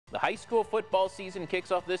The high school football season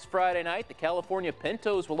kicks off this Friday night. The California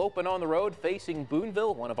Pintos will open on the road facing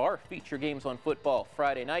Boonville, one of our feature games on football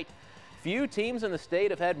Friday night. Few teams in the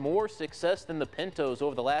state have had more success than the Pintos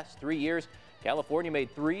over the last 3 years. California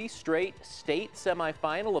made 3 straight state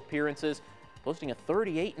semifinal appearances, posting a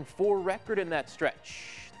 38-4 record in that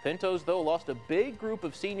stretch. The Pintos, though, lost a big group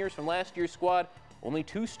of seniors from last year's squad. Only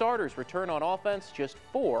 2 starters return on offense, just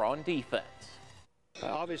 4 on defense.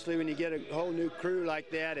 Obviously, when you get a whole new crew like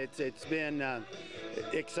that, it's been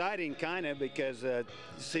exciting, kind of, because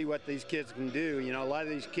see what these kids can do. You know, a lot of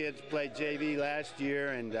these kids played JV last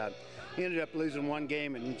year and ended up losing 1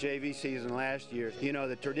 game in JV season last year. You know,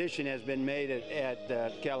 the tradition has been made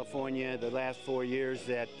at California the last 4 years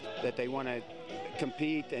that they want to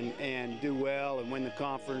compete and do well and win the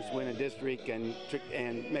conference, win a district,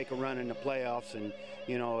 and make a run in the playoffs. And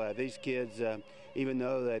you know, these kids, even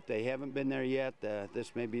though that they haven't been there yet,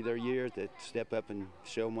 this may be their year to step up and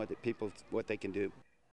show them what they can do.